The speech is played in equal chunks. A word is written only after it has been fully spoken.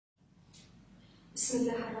بسم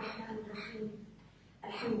الله الرحمن الرحيم.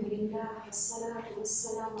 الحمد لله والصلاة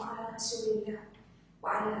والسلام على رسول الله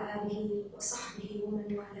وعلى آله وصحبه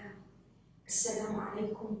ومن والاه. السلام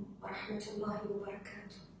عليكم ورحمة الله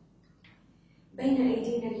وبركاته. بين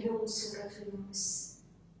أيدينا اليوم سورة يونس.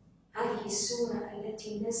 هذه السورة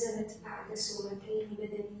التي نزلت بعد سورتين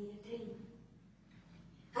مدنيتين.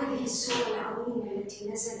 هذه السورة العظيمة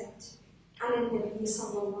التي نزلت على النبي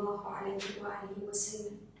صلى الله عليه وآله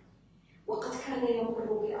وسلم، وقد كان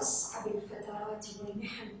يمر بأصعب الفترات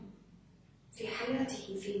والمحن في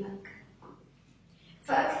حياته في مكة.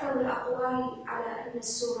 فأكثر الأقوال على أن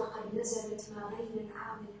السورة قد نزلت ما بين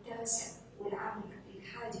العام 9 والعام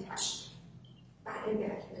 11 بعد 100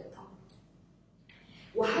 بالضبط.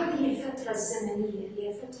 وهذه الفترة الزمنية هي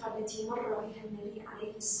الفترة التي مر بها النبي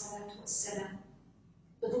عليه الصلاة والسلام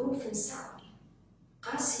بظروف صعبة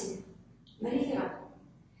قاسية مريرة،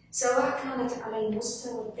 سواء كانت على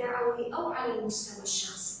المستوى الدعوي أو على المستوى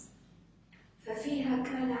الشخصي. ففيها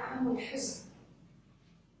كان عام الحزن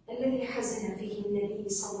الذي حزن فيه النبي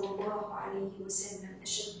صلى الله عليه وسلم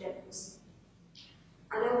أشد الحزن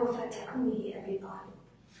على وفاة عمه أبي طالب،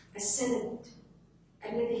 السند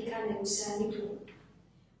الذي كان يسانده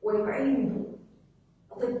ويعينه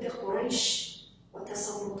ضد قريش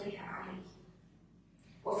وتسلطها عليه.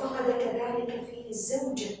 وفقد كذلك فيه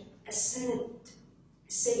الزوجة السند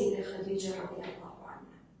السيدة خديجة رضي الله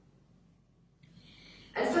عنها.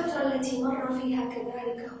 الفترة التي مر فيها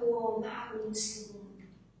كذلك هو ومعه المسلمون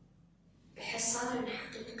بحصار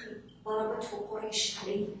حقيقي ضربته قريش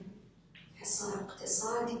عليهم، حصار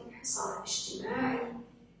اقتصادي، حصار اجتماعي،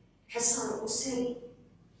 حصار أسري،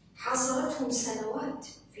 حاصرتهم سنوات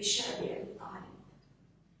في شعب أبي طالب،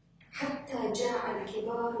 حتى جاع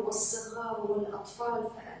الكبار والصغار والأطفال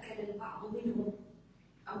فأكل البعض منهم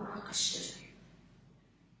أوراق الشجر.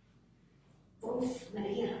 ظروف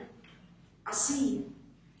مريرة عصية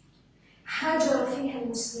هاجر فيها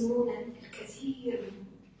المسلمون الكثير منهم،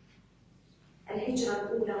 الهجرة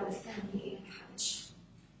الأولى والثانية إلى الحبشة.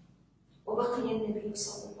 وبقي النبي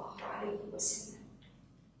صلى الله عليه وسلم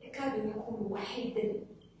يكاد يكون وحيدا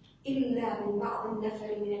إلا من بعض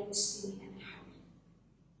النفر من المسلمين من حوله.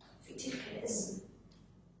 في تلك الأزمة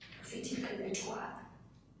وفي تلك الأجواء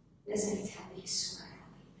نزلت هذه السورة العظيمة.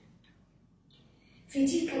 في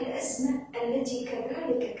تلك الأزمة التي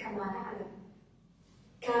كذلك كما نعلم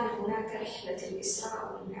كان هناك رحلة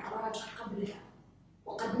الإسراء والمعراج قبلها،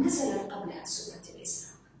 وقد نزلت قبلها سورة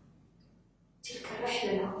الإسراء. تلك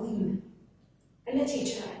الرحلة العظيمة التي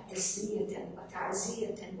جاءت تسلية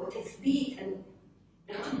وتعزية وتثبيتا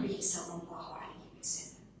لقلبه صلى الله عليه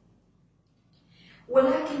وسلم.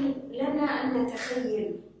 ولكن لنا أن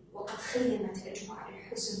نتخيل، وقد خيمت أجواء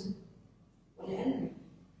الحزن والألم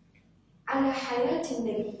على حياة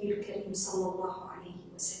النبي الكريم صلى الله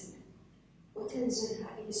عليه وسلم، وتنزل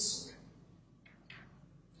هذه السورة.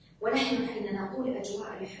 ونحن حين نقول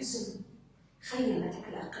أجواء الحزن خيمت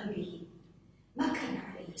على قلبه، ما كان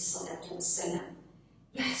عليه الصلاة والسلام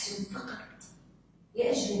يحزن فقط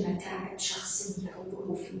لأجل متاعب شخصية أو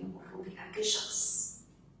ظروف يمر بها كشخص،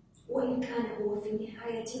 وإن كان هو في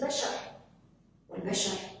النهاية بشر،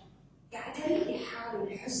 والبشر يعتريه حال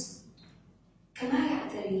الحزن كما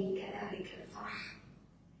يعتريه كذلك الفرح،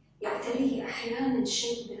 يعتريه أحيانا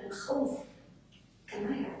شيء من الخوف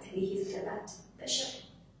كما يعتريه الثبات بشر.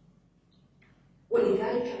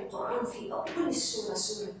 ولذلك القرآن في أول السورة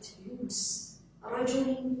سورة يونس: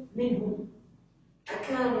 رجل منهم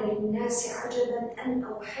أكان للناس عجبا أن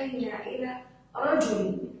أوحينا إلى رجل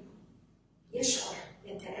منهم. يشعر،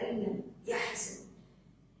 يتألم، يحزن،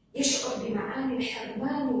 يشعر بمعاني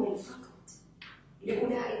الحرمان والفقد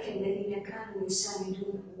لأولئك الذين كانوا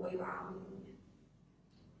يساندونه ويعاونونه،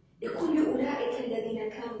 لكل أولئك الذين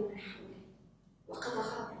كانوا من حوله وقد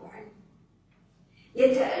غابوا عنه.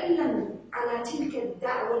 يتألم على تلك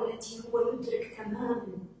الدعوة التي هو يدرك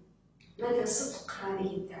تماما مدى صدق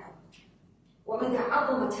هذه الدعوة ومدى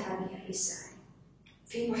عظمة هذه الرسالة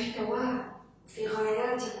في محتواها وفي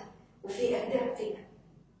غاياتها وفي أهدافها.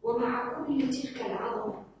 ومع كل تلك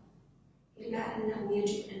العظمة إلا أنه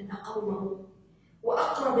يجد أن قومه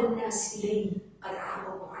وأقرب الناس إليه قد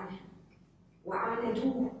أعرضوا عنه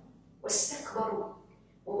وعاندوه واستكبروا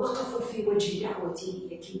ووقفوا في وجه دعوته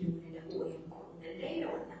يكيدون له ويمكرون الليل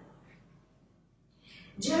والنهار.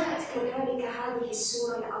 جاءت كذلك هذه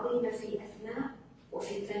السورة العظيمة في أثناء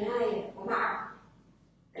وفي ثنايا ومع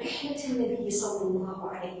رحلة النبي صلى الله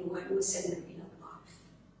عليه وآله وسلم إلى الطائف،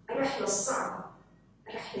 الرحلة الصعبة،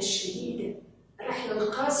 الرحلة الشديدة، الرحلة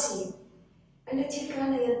القاسية التي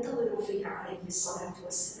كان ينتظر فيها عليه الصلاة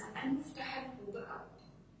والسلام أن يفتح له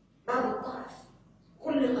باب الطائف.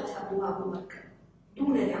 غلقت أبواب مكة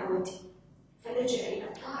دون دعوته، فلم لجأ إلى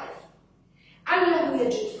الطائف، عله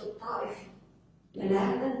يجد في الطائف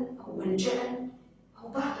ملاذا أو ملجأ أو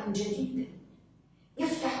بابا جديدا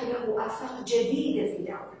يفتح له آفاق جديدة في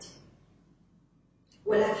دعوته،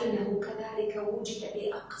 ولكنه كذلك وجد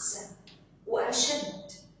بأقسى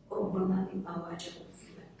وأشد ربما مما واجهه في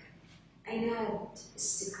مكة، عناد،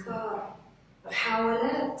 استكبار،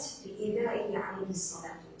 محاولات لإيذائه عليه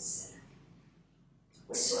الصلاة والسلام.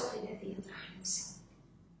 والسؤال الذي يطرح نفسه: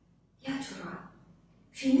 يا ترى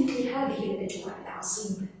في مثل هذه الأجواء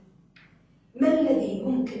العصيبة ما الذي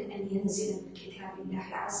يمكن أن ينزل من كتاب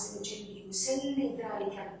الله عز وجل يسلل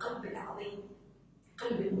ذلك القلب العظيم،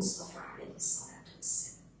 قلب المصطفى عليه الصلاة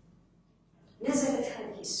والسلام؟ نزلت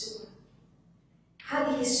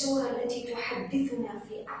هذه السورة التي تحدثنا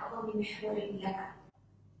في أعظم محور لها،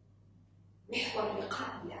 محور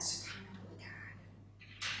لقاء الله سبحانه وتعالى،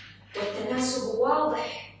 والتناسب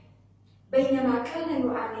واضح بين ما كان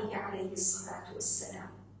يعانيه عليه الصلاة والسلام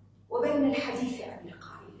وبين الحديث عن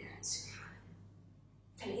لقاء الله سبحانه.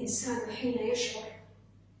 فالإنسان حين يشعر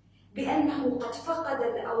بأنه قد فقد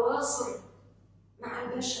الأواصر مع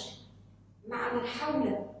البشر، مع من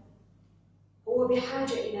حوله، هو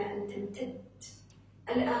بحاجة إلى أن تمتد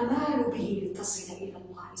الآمال به لتصل إلى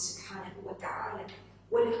الله سبحانه وتعالى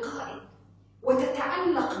ولقائه،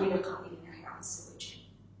 وتتعلق بلقاء الله عز وجل.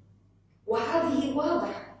 وهذه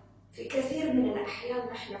واضحة في كثير من الأحيان.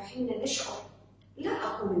 نحن حين نشعر، لا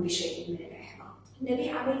أقول بشيء من الإحباط، النبي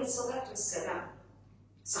عليه الصلاة والسلام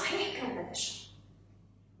صحيح كان بشر،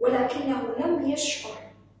 ولكنه لم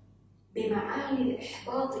يشعر بمعاني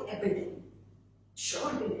الإحباط أبداً.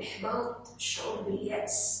 الشعور بالإحباط، الشعور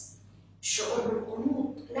باليأس، الشعور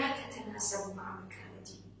بالقنوط لا تتناسب مع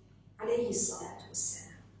مكانته عليه الصلاة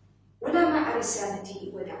والسلام ولا مع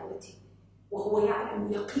رسالته ودعوته، وهو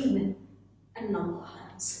يعلم يقينا أن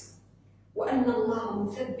الله ناصره وأن الله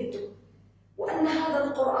مثبته، وأن هذا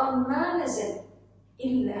القرآن ما نزل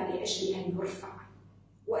إلا لأجل أن يرفع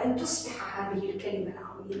وأن تصبح هذه الكلمة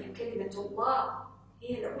العظيمة كلمة الله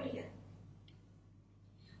هي العليا.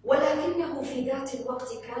 ولكنه في ذات الوقت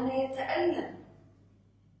كان يتألم،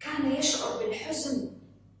 كان يشعر بالحزن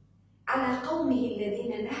على قومه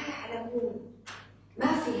الذين لا يعلمون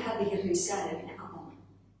ما في هذه الرسالة من عظمة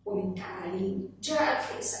ومن تعاليم جاءت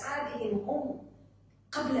في إسعادهم هم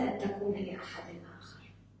قبل أن تكون لأحد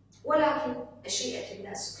آخر. ولكن مشيئة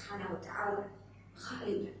الله سبحانه وتعالى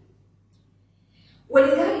غالبة.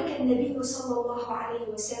 ولذلك النبي صلى الله عليه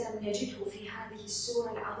وسلم نجده في هذه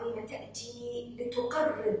السورة العظيمة تأتي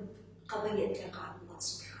لتقرب قضية لقاء الله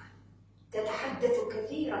سبحانه، تتحدث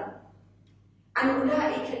كثيرا عن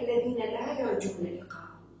أولئك الذين لا يرجون لقاء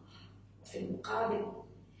الله، وفي المقابل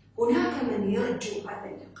هناك من يرجو هذا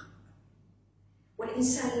اللقاء.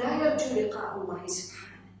 والإنسان لا يرجو لقاء الله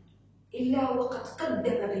سبحانه إلا وقد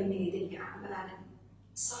قدم بين يديه أعمالا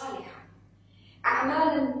صالحة،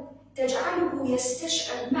 أعمالا تجعله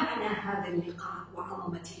يستشعر معنى هذا اللقاء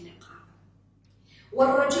وعظمة اللقاء.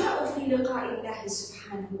 والرجاء في لقاء الله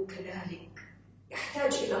سبحانه كذلك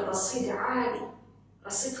يحتاج إلى رصيد عالي،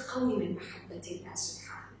 رصيد قوي من محبة الله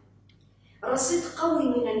سبحانه، رصيد قوي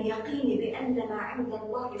من اليقين بأن ما عند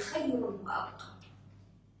الله خير وأبقى،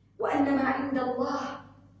 وأن ما عند الله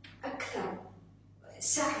أكثر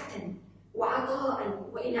سعة وعطاء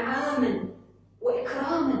وإنعاما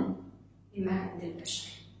وإكراما مما عند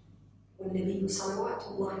البشر. والنبي صلوات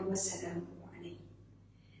الله وسلامه عليه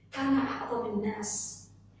كان أعظم الناس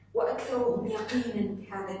وأكثرهم يقينا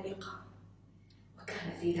بهذا اللقاء،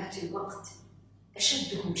 وكان في ذات الوقت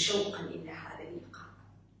أشدهم شوقا إلى هذا اللقاء.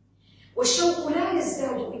 والشوق لا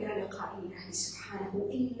يزداد إلى لقاء الله سبحانه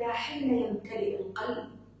إلا حين يمتلئ القلب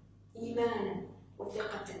إيمانا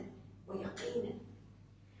وثقة ويقينا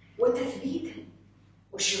وتثبيتا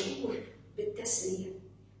وشعور بالتسلية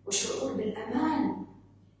وشعور بالأمان،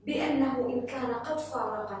 بأنه إن كان قد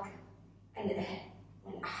فارقك الأهل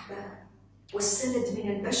والأحباب والسند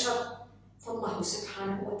من البشر، فالله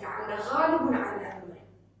سبحانه وتعالى غالب على أمره،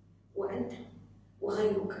 وأنت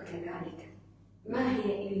وغيرك كذلك، ما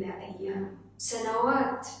هي إلا أيام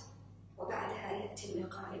سنوات، وبعدها يأتي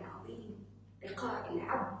اللقاء العظيم، لقاء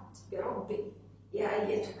العبد بربه. يا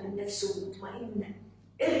أيتها النفس المطمئنة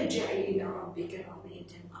ارجعي إلى ربك راضية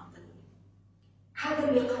مرضية. هذا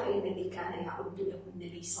اللقاء الذي كان يعد له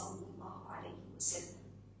النبي صلى الله عليه وسلم،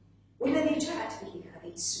 والذي جاءت به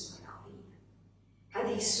هذه السورة العظيمة،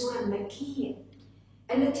 هذه السورة المكية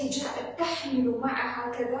التي جاءت تحمل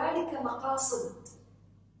معها كذلك مقاصد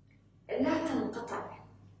لا تنقطع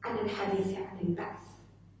عن الحديث عن البعث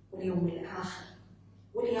واليوم الآخر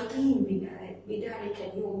واليقين بذلك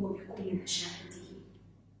اليوم وبكل مشاهده.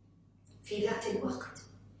 في ذات الوقت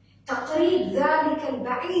تقريب ذلك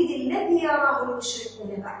البعيد الذي يراه المشركون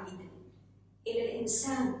بعيدا إلى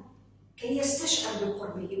الإنسان كي يستشعر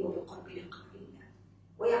بقربه وبقرب لقاء الله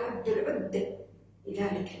ويعد العدة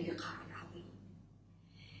لذلك اللقاء العظيم.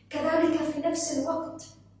 كذلك في نفس الوقت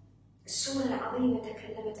السورة العظيمة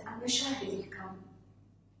تكلمت عن مشاهد الكون،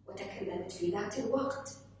 وتكلمت في ذات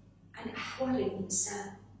الوقت عن أحوال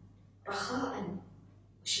الإنسان رخاء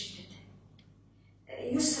وشدة،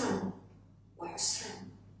 يسرا وعسرا،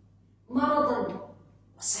 مرضا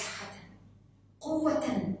وصحة،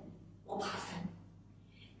 قوة وضعفا.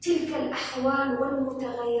 تلك الأحوال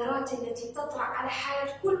والمتغيرات التي تطرأ على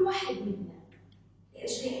حياة كل واحد منا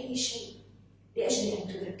لأجل أي شيء، لأجل أن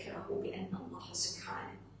تذكره بأن الله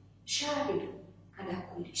سبحانه شاهد على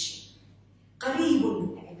كل شيء، قريب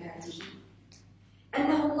من عباده،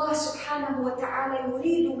 أنه الله سبحانه وتعالى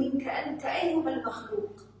يريد منك أنت أيها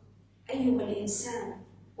المخلوق، أيها الإنسان،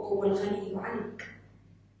 وهو الغني عنك،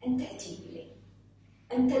 أن تأتي إليه،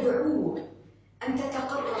 أن تدعوه، أن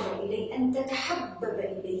تتقرب إليه، أن تتحبب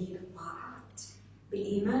إليه بالطاعات،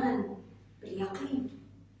 بالإيمان، باليقين.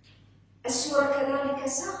 السورة كذلك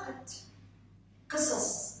ساقت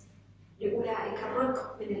قصص لأولئك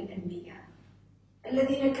الركب من الأنبياء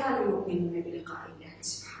الذين كانوا يؤمنون بلقاء الله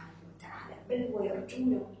سبحانه وتعالى بل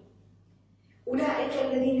ويرجونه، أولئك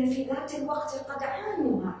الذين في ذات الوقت قد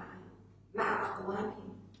عانوا مع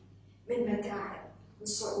أقوامهم من متاعب، من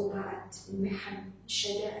صعوبات، من محن،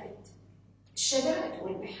 الشدائد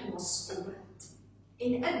والمحن والصعوبات.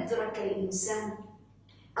 إن أدرك الإنسان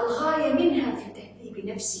الغاية منها في تهذيب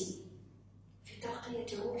نفسه، في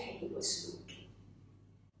ترقية روحه وسلوكه،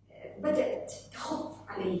 بدأت تخف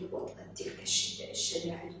عليه وطأة تلك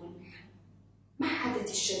الشدائد والمحن. ما عادت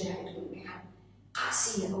الشدائد والمحن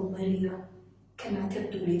قاسية أو مريرة كما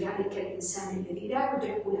تبدو لذلك الإنسان الذي لا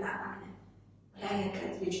يدرك لها معنى ولا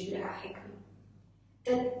يكاد يجد لها حكمة.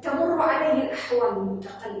 تمر عليه الأحوال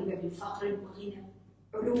المتقلبة بالفقر وغنى،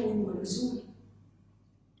 علو ونزول،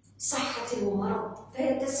 صحة ومرض،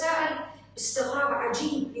 فيتساءل باستغراب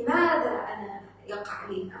عجيب: لماذا أنا يقع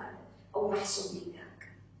لي هذا أو يحصل لي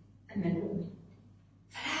ذاك؟ أما المؤمن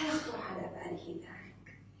فلا يخطر على باله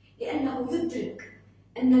ذلك، لأنه يدرك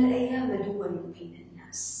أن الأيام دول بين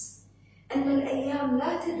الناس، أن الأيام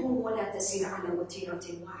لا تدوم ولا تسير على وتيرة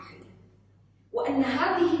واحدة، وأن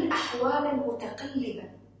هذه الأحوال المتقلبة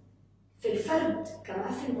في الفرد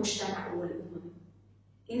كما في المجتمع والأمم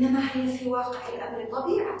إنما هي في واقع الأمر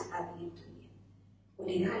طبيعة هذه الدنيا،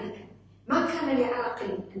 ولذلك ما كان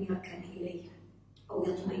لعاقل أن يركن إليها أو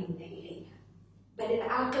يطمئن إليها، بل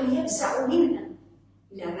العاقل يفزع منها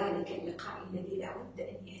إلى ذلك اللقاء الذي لا بد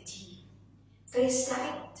أن يأتيه،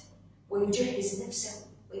 فيستعد ويجهز نفسه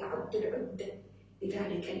ويعد العدة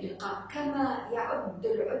لذلك اللقاء كما يعد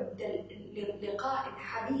العدة للقاء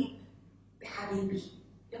الحبيب بحبيبه،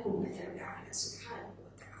 له المثل الأعلى سبحانه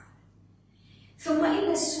وتعالى. ثم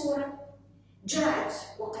إن السورة جاءت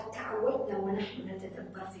وقد تعودنا ونحن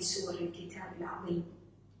نتدبر في سور الكتاب العظيم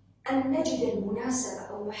أن نجد المناسبة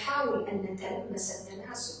أو نحاول أن نتلمس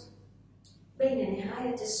التناسب بين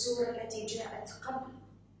نهاية السورة التي جاءت قبل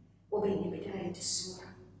وبين بداية السورة،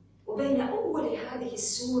 وبين أول هذه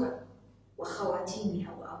السورة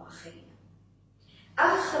وخواتيمها وأواخرها.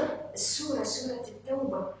 آخر السورة سورة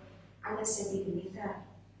التوبة على سبيل المثال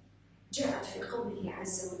جاءت في قوله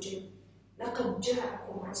عز وجل: لقد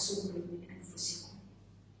جاءكم رسول من أنفسكم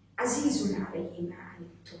عزيز عليه ما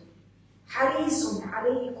عنتم حريص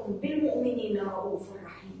عليكم بالمؤمنين رؤوف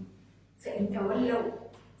رحيم فإن تولوا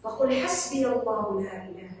فقل حسبي الله لا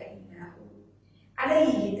إله إلا هو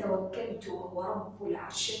عليه توكلت وهو رب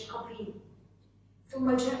العرش العظيم.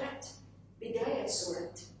 ثم جاءت بداية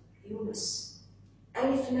سورة يونس: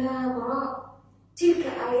 ألف لام راء تلك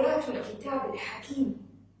آيات الكتاب الحكيم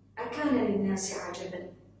أكان للناس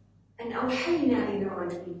عجبا أن أوحينا إلى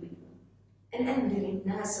رجل منهم أن أنذر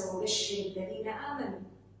الناس وبشر الذين آمنوا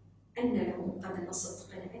أن لهم قدم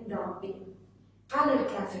صدق عند ربهم قال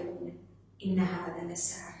الكافرون إن هذا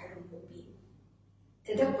لساحر مبين.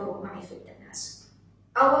 تدبروا معي في التناسب.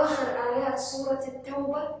 أواخر آيات سورة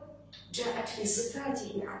التوبة جاءت في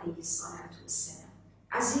صفاته عليه الصلاة والسلام: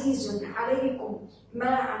 عزيز عليكم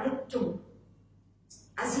ما عنتم،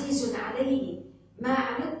 عزيز عليه ما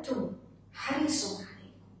عنتم حريص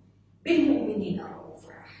عليكم بالمؤمنين رؤوف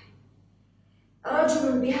رحيم.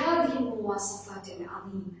 رجل بهذه المواصفات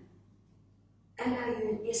العظيمة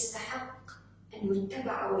ألا يستحق أن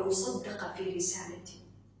يتبع ويصدق في رسالته،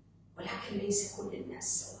 ولكن ليس كل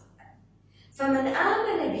الناس سواء. فمن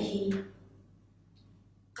آمن به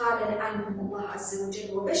قال عنهم الله عز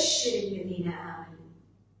وجل: وبشر الذين آمنوا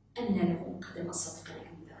أن لهم قدم صدق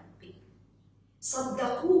عند ربهم.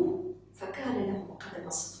 صدقوه فكان لهم قدم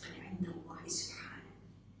صدق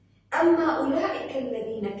فأما أولئك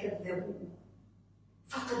الذين كذبوا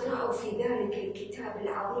فقد رأوا في ذلك الكتاب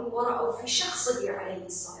العظيم ورأوا في شخصه عليه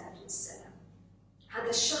الصلاة والسلام هذا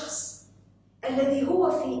الشخص الذي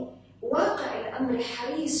هو في واقع الأمر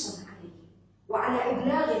حريص عليه وعلى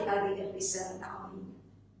إبلاغ هذه الرسالة العظيمة،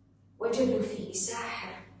 وجدوا فيه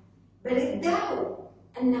ساحر، بل ادعوا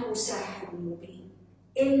أنه ساحر مبين.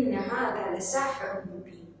 إن هذا لساحر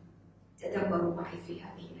مبين. تدبروا معي في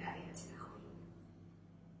هذه الآيات العظيمة.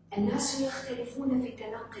 الناس يختلفون في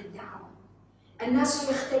تلقي الدعوة، الناس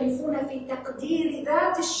يختلفون في تقدير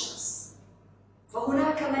ذات الشخص،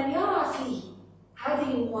 فهناك من يرى فيه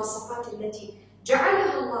هذه المواصفات التي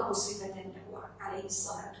جعلها الله صفة له عليه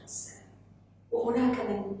الصلاة والسلام، وهناك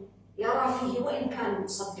من يرى فيه وإن كان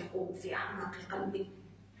يصدقه في أعماق قلبه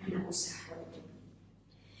أنه ساحر.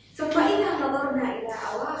 ثم إذا نظرنا إلى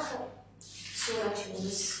أواخر سورة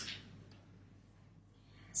يونس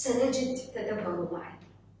سنجد، تدبروا معي،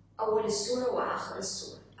 أول السورة وآخر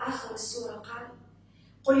السورة. آخر السورة قال: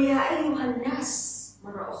 قل يا أيها الناس،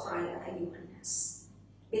 مرة أخرى يا أيها الناس.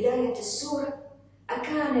 بداية السورة: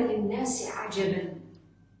 أكان للناس عجبا.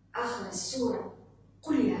 آخر السورة: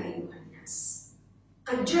 قل يا أيها الناس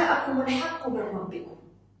قد جاءكم الحق من ربكم.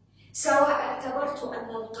 سواء اعتبرت أن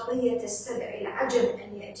القضية تستدعي العجب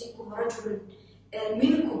أن يأتيكم رجل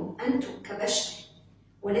منكم أنتم كبشر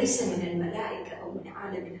وليس من الملائكة أو من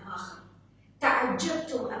عالم آخر،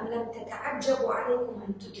 تعجبتم أم لم تتعجبوا، عليكم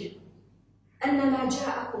أن تدركوا أن ما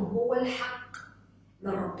جاءكم هو الحق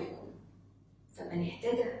من ربكم. فمن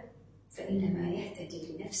اهتدى فإنما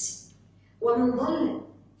يهتدي لنفسه، ومن ضل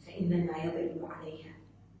فإنما يضل عليها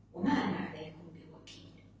وما أنا عليكم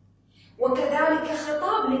بوكيل. وكذلك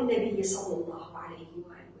خطاب للنبي صلى الله عليه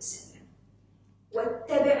وآله وسلم: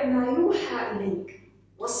 واتبع ما يوحى إليك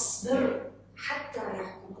واصبر حتى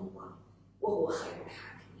يحكم الله وهو خير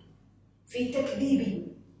الحاكمين. في تكذيبهم،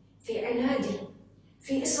 في عنادهم،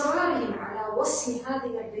 في إصرارهم على وصف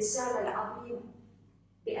هذه الرسالة العظيمة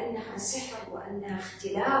بأنها سحر وأنها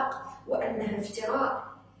اختلاق وأنها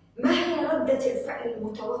افتراء، ما هي ردة الفعل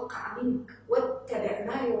المتوقعة منك؟ واتبع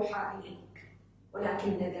ما يوحى إليك.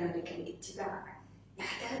 ولكن ذلك الاتباع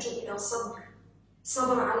يحتاج إلى صبر،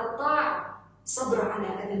 صبر على الطاعة، صبر على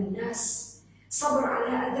أذى الناس، صبر على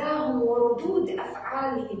أذاهم وردود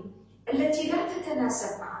أفعالهم التي لا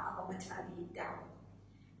تتناسب مع عظمة هذه الدعوة.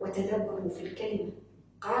 وتدبروا في الكلمة،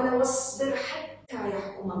 قال: واصبر حتى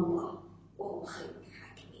يحكم الله وهو خير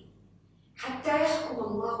الحاكمين. حتى يحكم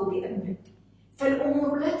الله بأمره،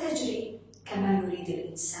 فالأمور لا تجري كما يريد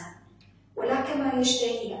الإنسان ولا كما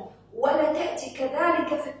يشتهيها، ولا تأتي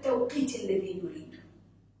كذلك في التوقيت الذي يريده،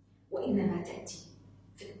 وإنما تأتي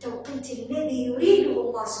في التوقيت الذي يريده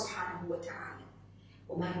الله سبحانه وتعالى.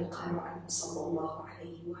 وما يقال عنه صلى الله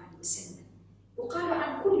عليه وآله وسلم يقال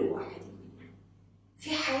عن كل واحد منا في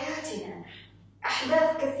حياتنا نحن.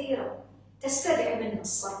 أحداث كثيرة تستدعي منا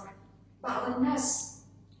الصبر. بعض الناس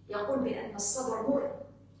يقول بأن الصبر مر،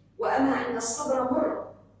 وأما أن الصبر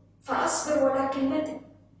مر فأصبر، ولكن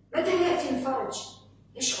متى يأتي الفرج؟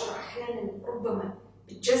 يشعر أحيانا ربما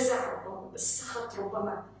بالجزع، ربما بالسخط،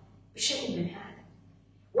 ربما بشيء من هذا.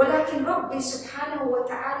 ولكن ربي سبحانه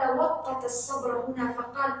وتعالى وقت الصبر هنا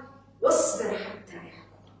فقال: واصبر حتى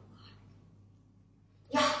يحكم الله.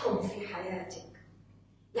 يحكم في حياتك،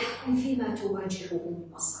 يحكم فيما تواجهه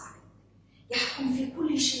من مصائب، يحكم في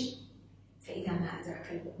كل شيء. فإذا ما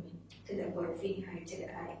أدرك المؤمن، تدبروا في نهاية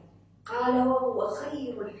الآية، قال: وهو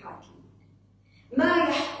خير الحاكمين. ما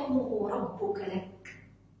يحكمه ربك لك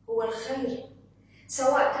هو الخير،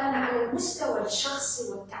 سواء كان على المستوى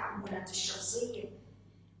الشخصي والتعاملات الشخصية،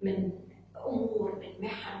 من أمور، من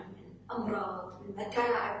محن، من أمراض، من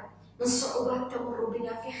متاعب، من صعوبات تمر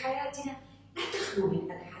بنا في حياتنا لا تخلو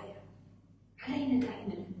منها الحياة. علينا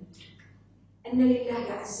دائما أن ندرك أن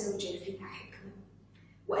لله عز وجل فيها حكمة،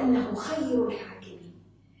 وأنه خير الحاكمين،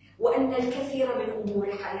 وأن الكثير من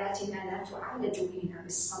أمور حياتنا لا تعالج إلا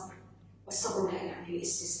بالصبر، والصبر لا يعني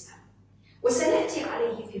الاستسلام. وسنأتي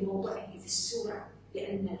عليه في موضعه في السورة،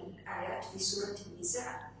 لأن الآيات في سورة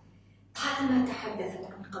النساء طالما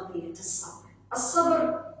تحدثت عن قضية الصبر.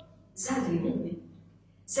 الصبر زاد المؤمن،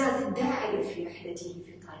 زاد الداعي في رحلته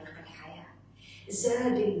في طريق الحياة،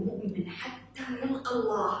 زاد المؤمن حتى يلقى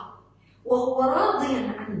الله وهو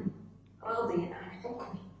راضيا عنه، راضيا عن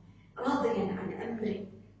حكمه، راضيا عن أمره،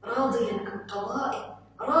 راضيا عن قضائه،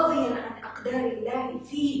 راضيا عن أقدار الله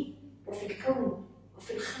فيه وفي الكون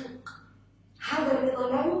وفي الخلق. هذا الرضا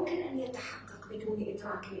لا يمكن أن يتحقق بدون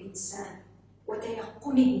إدراك الإنسان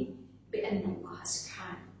وتيقنه بأن الله سبحانه